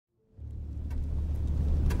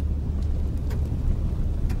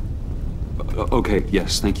Okay,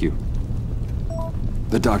 yes, thank you.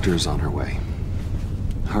 The doctor is on her way.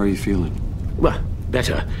 How are you feeling? Well,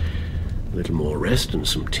 better. A little more rest and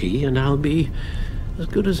some tea, and I'll be as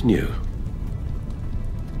good as new.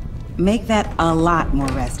 Make that a lot more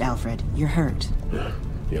rest, Alfred. You're hurt.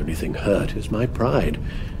 The only thing hurt is my pride,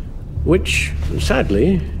 which,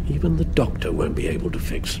 sadly, even the doctor won't be able to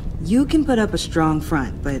fix. You can put up a strong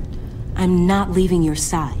front, but I'm not leaving your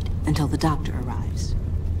side until the doctor arrives.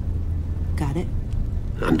 Got it?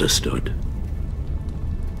 Understood.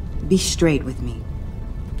 Be straight with me.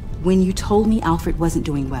 When you told me Alfred wasn't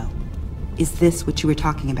doing well, is this what you were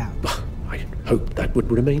talking about? I hoped that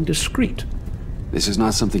would remain discreet. This is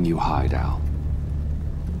not something you hide, Al.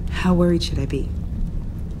 How worried should I be?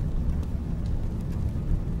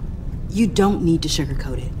 You don't need to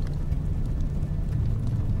sugarcoat it.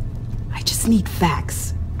 I just need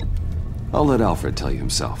facts. I'll let Alfred tell you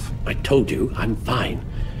himself. I told you, I'm fine.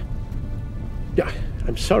 Yeah,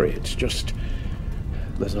 I'm sorry, it's just...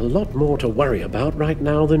 there's a lot more to worry about right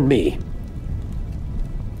now than me.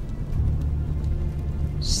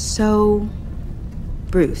 So,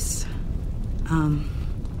 Bruce,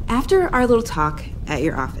 after our little talk at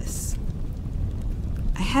your office,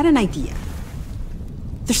 I had an idea.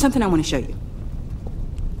 There's something I want to show you.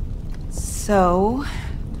 So,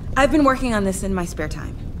 I've been working on this in my spare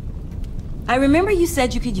time. I remember you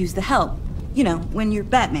said you could use the help, you know, when you're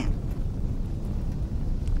Batman.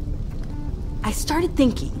 I started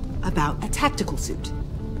thinking about a tactical suit,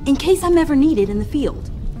 in case I'm ever needed in the field.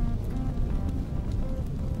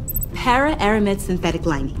 Para-aramid synthetic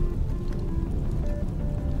lining.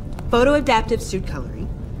 Photo-adaptive suit coloring.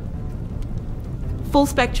 Full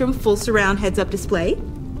spectrum, full surround heads-up display.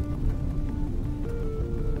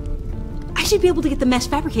 I should be able to get the mesh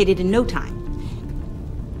fabricated in no time.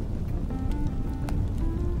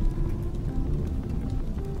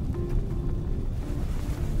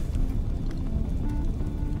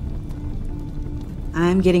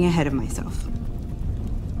 I'm getting ahead of myself.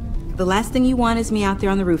 The last thing you want is me out there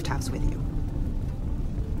on the rooftops with you.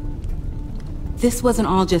 This wasn't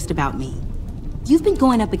all just about me. You've been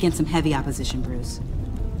going up against some heavy opposition, Bruce.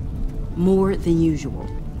 More than usual.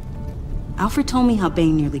 Alfred told me how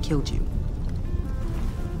Bane nearly killed you.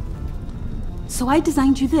 So I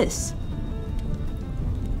designed you this.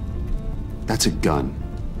 That's a gun.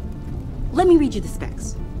 Let me read you the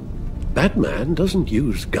specs. Batman doesn't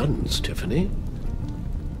use guns, Tiffany.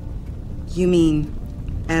 You mean,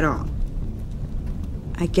 at all?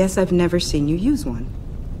 I guess I've never seen you use one.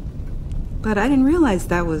 But I didn't realize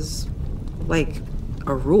that was, like,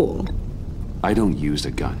 a rule. I don't use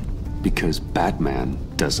a gun, because Batman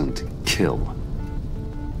doesn't kill.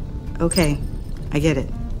 Okay, I get it.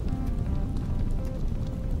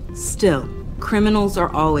 Still, criminals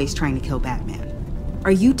are always trying to kill Batman.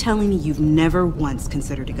 Are you telling me you've never once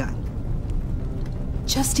considered a gun?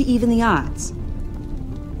 Just to even the odds.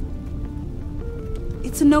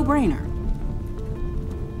 It's a no-brainer.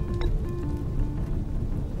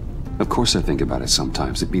 Of course I think about it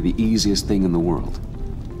sometimes. It'd be the easiest thing in the world.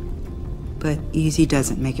 But easy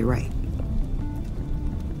doesn't make it right.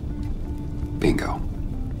 Bingo.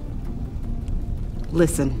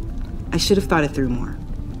 Listen, I should have thought it through more.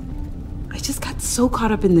 I just got so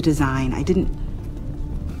caught up in the design,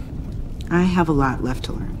 I have a lot left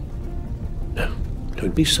to learn. No,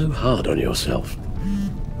 don't be so hard on yourself.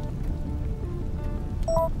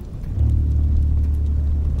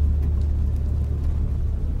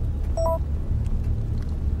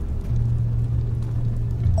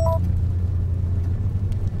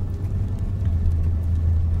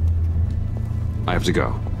 I have to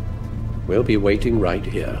go. We'll be waiting right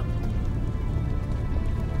here.